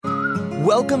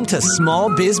Welcome to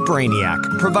Small Biz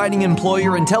Brainiac, providing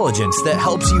employer intelligence that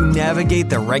helps you navigate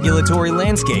the regulatory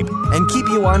landscape and keep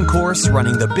you on course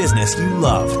running the business you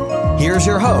love. Here's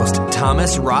your host,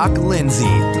 Thomas Rock Lindsay.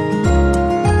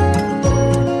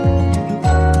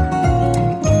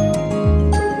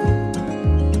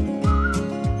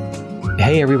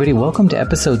 Hey everybody, welcome to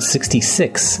episode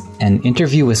 66, an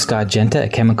interview with Scott Genta, a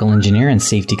chemical engineer and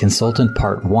safety consultant,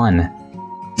 part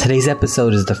 1. Today's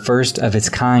episode is the first of its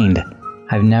kind.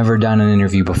 I've never done an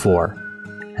interview before,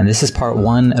 and this is part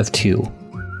 1 of 2.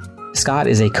 Scott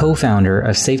is a co-founder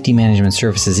of Safety Management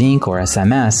Services Inc., or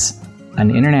SMS,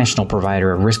 an international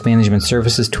provider of risk management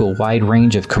services to a wide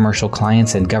range of commercial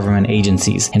clients and government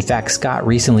agencies. In fact, Scott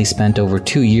recently spent over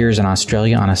 2 years in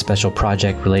Australia on a special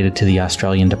project related to the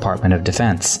Australian Department of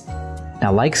Defence.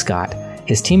 Now, like Scott,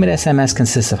 his team at SMS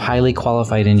consists of highly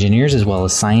qualified engineers as well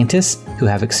as scientists who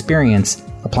have experience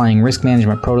applying risk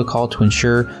management protocol to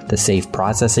ensure the safe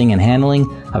processing and handling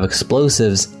of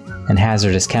explosives and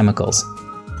hazardous chemicals.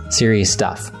 Serious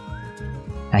stuff.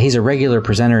 Now, he's a regular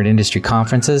presenter at industry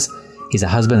conferences. He's a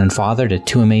husband and father to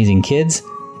 2 amazing kids.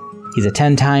 He's a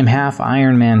 10-time half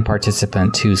Ironman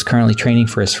participant who's currently training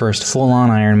for his first full-on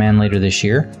Ironman later this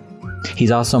year. He's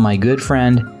also my good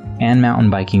friend and mountain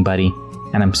biking buddy,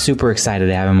 and I'm super excited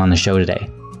to have him on the show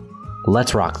today.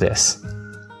 Let's rock this.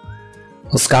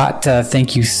 Well, Scott,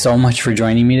 thank you so much for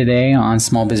joining me today on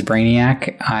Small Biz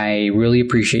Brainiac. I really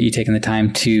appreciate you taking the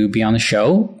time to be on the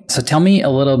show. So tell me a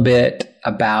little bit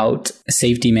about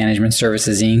Safety Management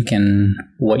Services Inc. and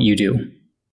what you do.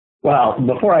 Well,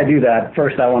 before I do that,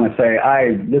 first I want to say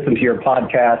I listen to your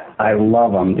podcast. I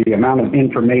love them. The amount of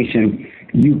information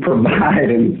you provide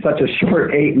in such a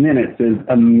short 8 minutes is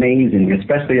amazing,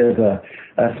 especially as a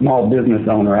small business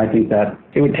owner. I think that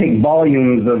it would take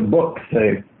volumes of books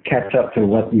to catch up to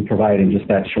what you provide in just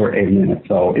that short 8 minutes.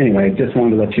 So anyway, just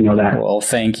wanted to let you know that. Well,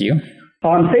 thank you.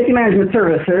 Safety Management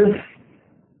Services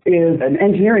is an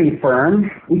engineering firm.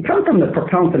 We come from the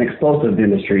propellant and explosives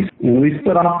industry, and we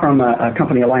split off from a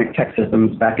company, Alliant Tech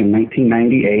Systems, back in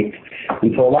 1998.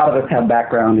 And so a lot of us have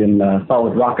background in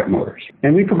solid rocket motors.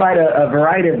 And we provide a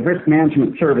variety of risk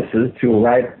management services to a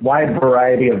wide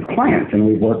variety of clients, and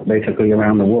we work basically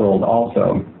around the world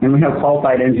also. And we have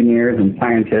qualified engineers and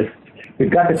scientists. We've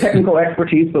got the technical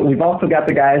expertise, but we've also got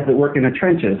the guys that work in the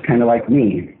trenches, kind of like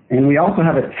me. And we also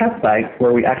have a test site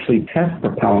where we actually test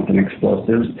propellant and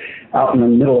explosives out in the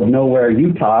middle of nowhere,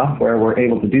 Utah, where we're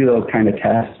able to do those kind of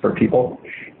tests for people.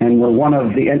 And we're one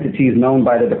of the entities known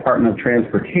by the Department of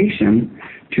Transportation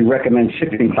to recommend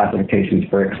shipping classifications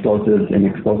for explosives and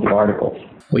explosive articles.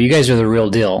 Well, you guys are the real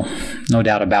deal, no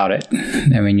doubt about it.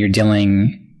 I mean, you're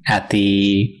dealing at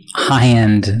the high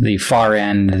end, the far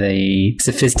end, the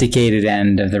sophisticated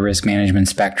end of the risk management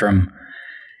spectrum.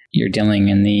 You're dealing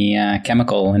in the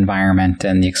chemical environment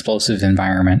and the explosive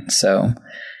environment. So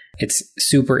it's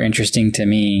super interesting to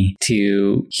me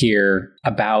to hear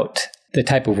about the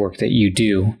type of work that you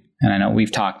do. And I know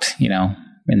we've talked,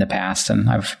 in the past, and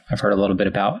I've heard a little bit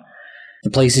about the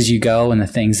places you go and the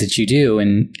things that you do.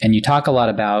 And you talk a lot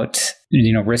about,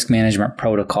 risk management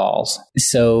protocols.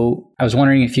 So I was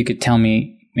wondering if you could tell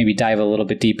me, maybe dive a little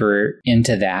bit deeper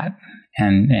into that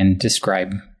and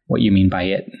describe what you mean by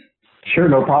it. Sure,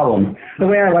 no problem. The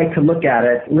way I like to look at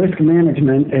it, risk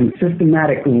management and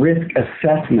systematic risk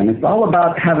assessment, it's all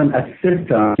about having a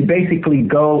system to basically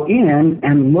go in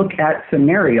and look at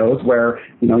scenarios where,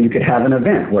 you could have an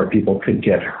event where people could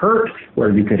get hurt,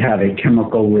 where you could have a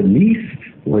chemical release,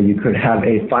 where you could have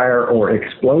a fire or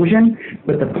explosion.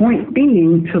 But the point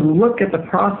being to look at the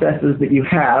processes that you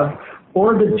have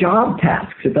or the job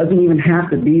tasks. It doesn't even have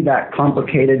to be that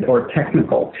complicated or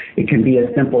technical. It can be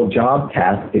a simple job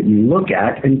task that you look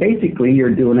at, and basically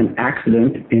you're doing an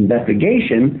accident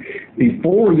investigation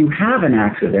before you have an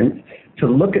accident to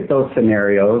look at those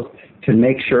scenarios to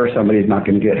make sure somebody's not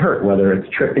going to get hurt, whether it's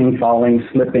tripping, falling,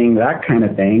 slipping, that kind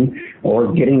of thing,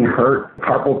 or getting hurt,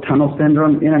 carpal tunnel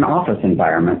syndrome in an office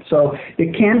environment. So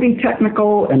it can be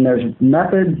technical, and there's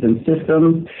methods and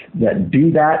systems that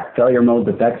do that, failure mode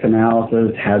defects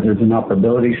analysis, hazards and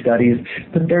operability studies,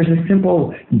 but there's a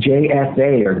simple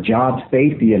JSA, or job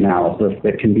safety analysis,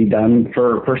 that can be done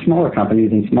for smaller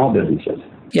companies and small businesses.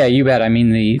 Yeah, you bet. I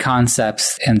mean, the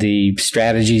concepts and the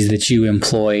strategies that you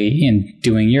employ in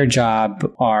doing your job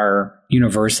are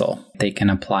universal. They can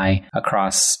apply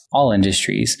across all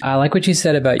industries. I like what you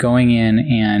said about going in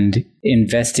and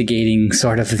investigating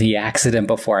sort of the accident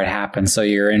before it happens. So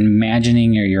you're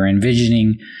imagining or you're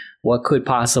envisioning what could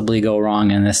possibly go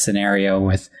wrong in this scenario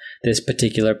with this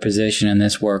particular position in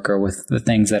this work, or with the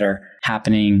things that are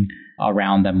happening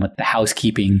around them with the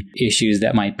housekeeping issues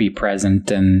that might be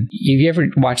present. And have you ever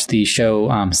watched the show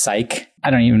Psych? I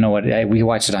don't even know we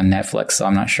watched it on Netflix, so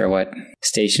I'm not sure what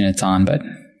station it's on, but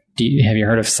have you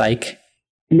heard of Psych?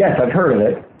 Yes, I've heard of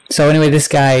it. So anyway, this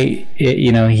guy,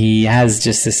 he has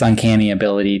just this uncanny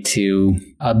ability to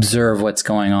observe what's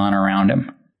going on around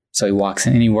him. So he walks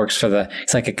in and he works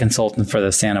it's like a consultant for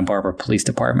the Santa Barbara Police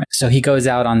Department. So he goes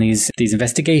out on these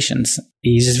investigations.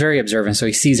 He's just very observant, so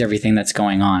he sees everything that's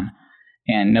going on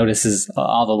and notices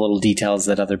all the little details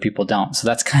that other people don't. So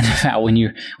that's kind of how when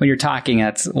you're talking,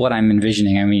 that's what I'm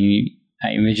envisioning. I mean, I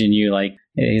envision you like,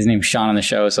 his name's Sean on the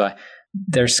show, so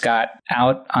there's Scott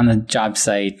out on the job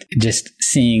site, just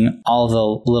seeing all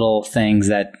the little things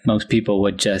that most people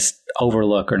would just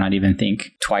overlook or not even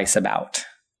think twice about.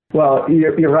 Well,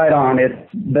 you're right on.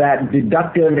 It's that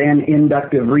deductive and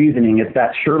inductive reasoning. It's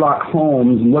that Sherlock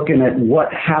Holmes looking at what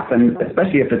happened,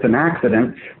 especially if it's an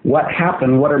accident. What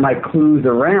happened? What are my clues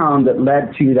around that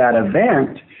led to that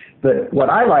event? But what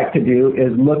I like to do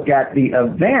is look at the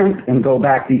event and go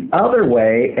back the other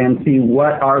way and see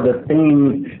what are the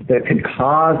things that could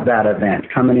cause that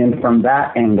event, coming in from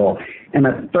that angle. And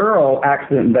a thorough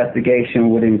accident investigation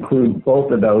would include both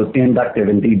of those, inductive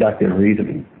and deductive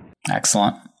reasoning.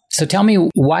 Excellent. So tell me,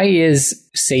 why is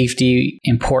safety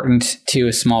important to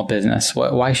a small business?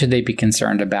 Why should they be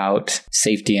concerned about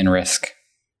safety and risk?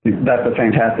 That's a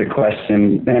fantastic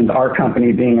question. And our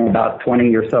company being about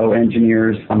 20 or so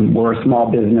engineers, we're a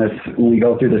small business. We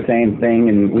go through the same thing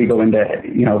and we go into,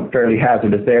 fairly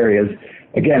hazardous areas.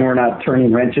 Again, we're not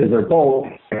turning wrenches or bolts,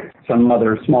 some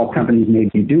other small companies may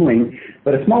be doing,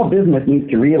 but a small business needs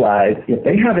to realize if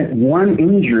they have one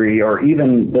injury or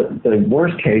even the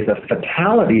worst case, a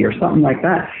fatality or something like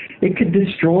that, it could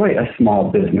destroy a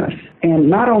small business. And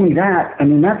not only that,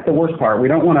 that's the worst part. We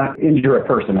don't want to injure a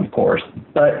person, of course,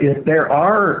 but if there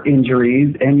are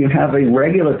injuries and you have a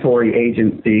regulatory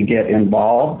agency get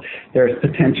involved, there's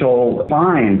potential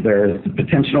fines, there's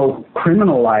potential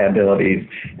criminal liabilities.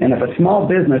 And if a small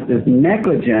business is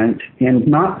negligent in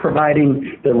not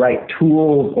providing the right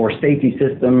tools or safety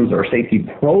systems or safety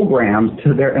programs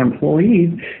to their employees,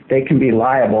 they can be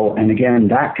liable. And again,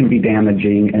 that can be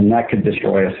damaging and that could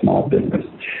destroy a small business.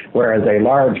 Whereas a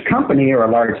large company or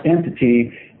a large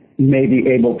entity may be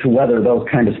able to weather those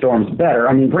kind of storms better.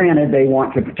 Granted, they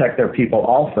want to protect their people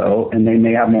also, and they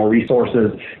may have more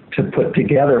resources to put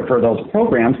together for those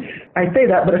programs. I say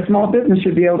that, but a small business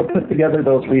should be able to put together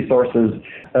those resources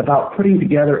about putting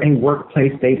together a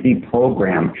workplace safety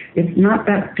program. It's not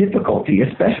that difficulty,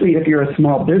 especially if you're a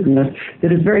small business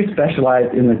that is very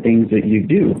specialized in the things that you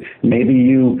do. Maybe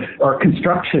you are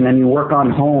construction and you work on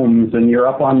homes and you're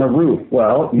up on the roof.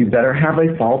 Well, you better have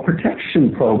a fall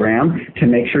protection program to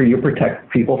make sure you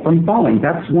protect people from falling.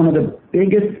 That's one of the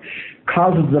biggest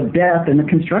causes of death in the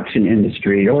construction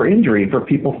industry or injury for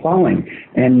people falling,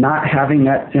 and not having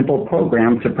that simple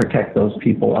program to protect those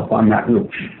people up on that roof.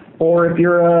 Or if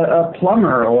you're a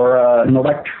plumber or an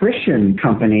electrician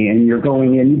company and you're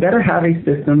going in, you better have a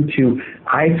system to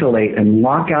isolate and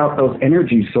lock out those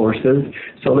energy sources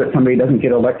so that somebody doesn't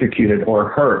get electrocuted or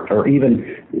hurt. Or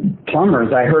even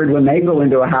plumbers, I heard when they go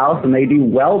into a house and they do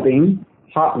welding,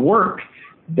 hot work,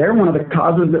 they're one of the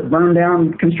causes that burn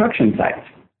down construction sites.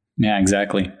 Yeah,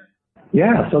 exactly.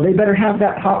 Yeah, so they better have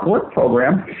that hot work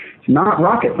program. It's not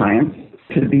rocket science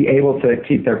to be able to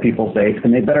keep their people safe,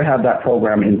 and they better have that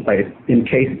program in place in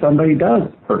case somebody does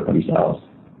hurt themselves.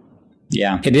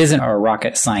 Yeah, it isn't a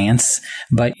rocket science,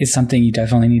 but it's something you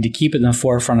definitely need to keep in the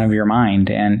forefront of your mind.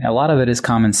 And a lot of it is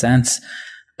common sense.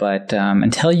 But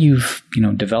until you've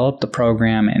developed the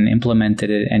program and implemented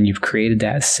it and you've created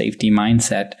that safety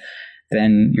mindset,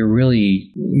 then you're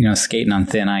really skating on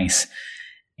thin ice.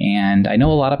 And I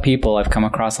know a lot of people, I've come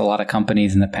across a lot of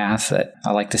companies in the past that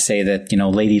I like to say that,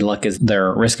 Lady Luck is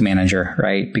their risk manager,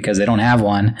 right? Because they don't have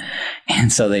one.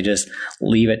 And so they just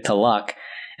leave it to luck.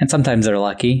 And sometimes they're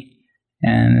lucky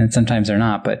and sometimes they're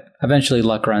not, but eventually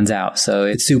luck runs out. So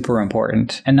it's super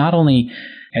important. And not only,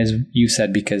 as you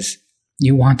said, because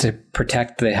you want to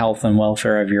protect the health and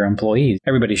welfare of your employees.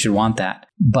 Everybody should want that.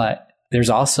 But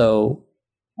there's also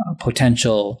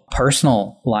potential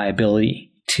personal liability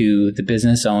to the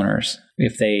business owners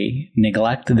if they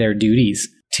neglect their duties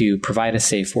to provide a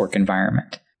safe work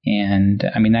environment. And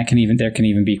there can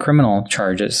even be criminal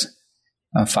charges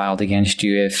filed against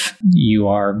you if you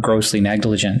are grossly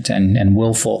negligent and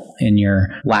willful in your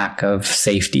lack of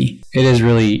safety. It is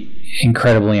really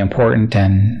incredibly important.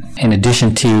 And in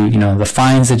addition to, the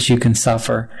fines that you can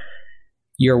suffer,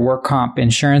 your work comp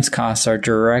insurance costs are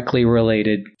directly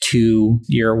related to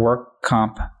your work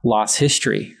comp loss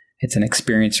history. It's an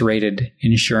experience rated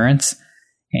insurance,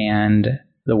 and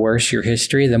the worse your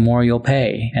history, the more you'll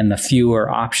pay, and the fewer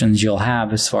options you'll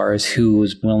have as far as who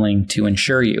is willing to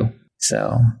insure you.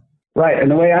 So. Right. And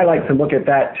the way I like to look at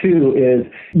that, too, is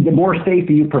the more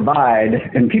safety you provide,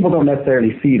 and people don't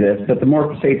necessarily see this, but the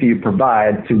more safety you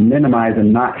provide to minimize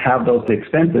and not have those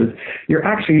expenses, you're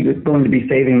actually going to be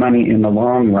saving money in the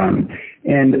long run.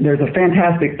 And there's a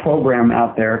fantastic program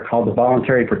out there called the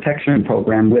Voluntary Protection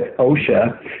Program with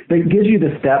OSHA that gives you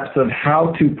the steps of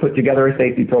how to put together a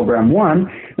safety program, one.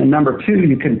 And number two,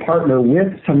 you can partner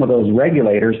with some of those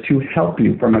regulators to help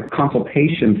you from a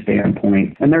consultation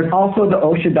standpoint. And there's also the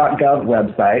OSHA.gov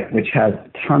website, which has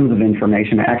tons of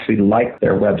information. I actually like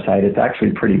their website. It's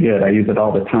actually pretty good. I use it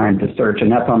all the time to search,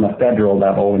 and that's on the federal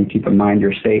level. And keep in mind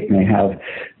your state may have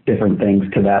different things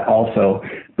to that also.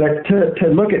 But to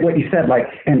look at what you said, like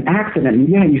an accident,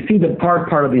 yeah, you see the hard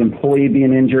part of the employee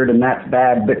being injured, and that's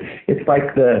bad, but it's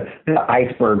like the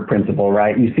iceberg principle,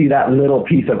 right? You see that little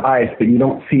piece of ice, but you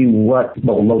don't see what's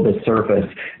below the surface.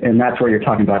 And that's where you're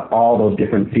talking about all those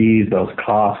different fees, those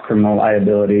costs, criminal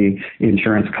liability,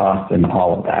 insurance costs, and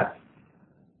all of that.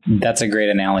 That's a great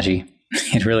analogy.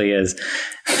 It really is.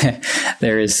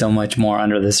 There is so much more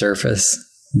under the surface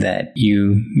that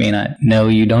you may not know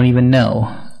you don't even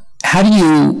know. How do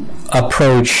you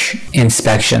approach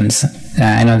inspections?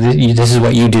 I know this is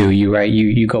what you do.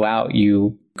 You go out,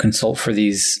 you consult for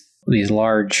these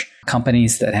large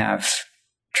companies that have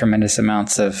tremendous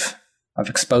amounts of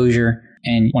exposure.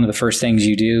 And one of the first things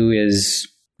you do is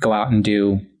go out and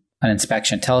do an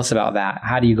inspection. Tell us about that.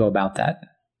 How do you go about that?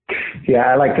 Yeah,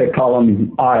 I like to call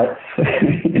them audits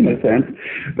in a sense,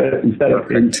 but instead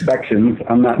of inspections,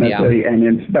 I'm not necessarily an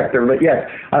inspector, but yes,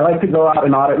 I like to go out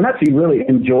and audit, and actually really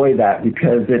enjoy that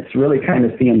because it's really kind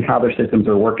of seeing how their systems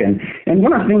are working. And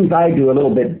one of the things I do a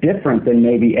little bit different than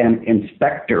maybe an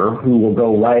inspector who will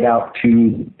go right out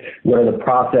to where the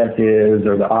process is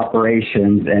or the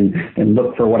operations and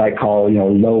look for what I call,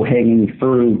 low-hanging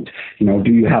fruit.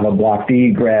 Do you have a blocked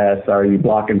egress? Are you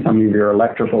blocking some of your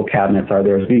electrical cabinets? Are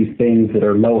there these things that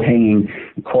are low-hanging,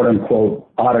 quote-unquote,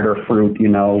 auditor fruit,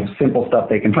 simple stuff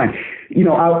they can find.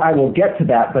 I will get to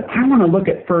that, but I want to look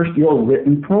at first your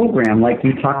written program like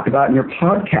you talked about in your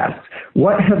podcast.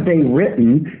 What have they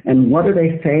written and what are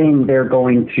they saying they're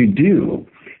going to do?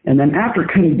 And then after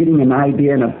kind of getting an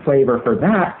idea and a flavor for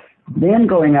that, then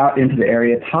going out into the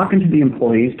area, talking to the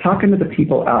employees, talking to the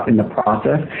people out in the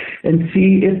process, and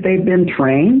see if they've been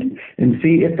trained and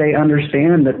see if they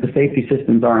understand that the safety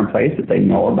systems are in place, that they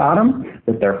know about them,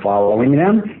 that they're following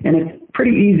them. And it's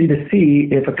pretty easy to see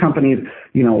if a company's,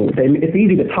 it's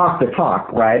easy to talk,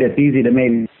 right? It's easy to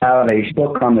maybe have a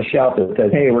book on the shelf that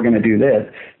says, hey, we're going to do this.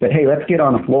 But hey, let's get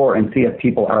on the floor and see if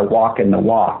people are walking the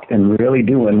walk and really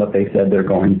doing what they said they're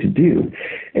going to do.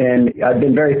 And I've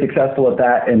been very successful at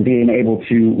that and being able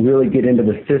to really get into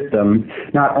the system,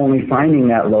 not only finding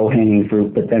that low-hanging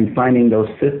fruit, but then finding those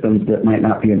systems that might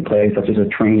not be in place, such as a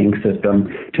training system,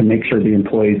 to make sure the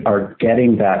employees are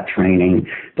getting that training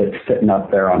that's sitting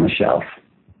up there on the shelf.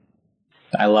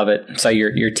 I love it. So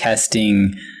you're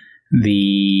testing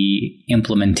the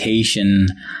implementation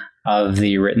of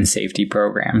the written safety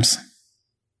programs.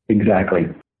 Exactly.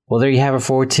 Well, there you have it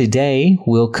for today.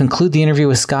 We'll conclude the interview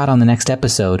with Scott on the next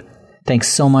episode. Thanks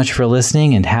so much for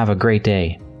listening and have a great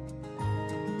day.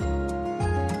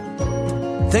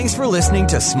 Thanks for listening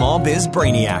to Small Biz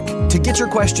Brainiac. To get your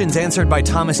questions answered by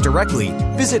Thomas directly,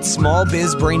 visit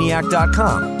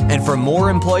smallbizbrainiac.com. And for more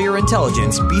employer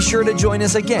intelligence, be sure to join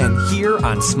us again here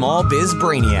on Small Biz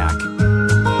Brainiac.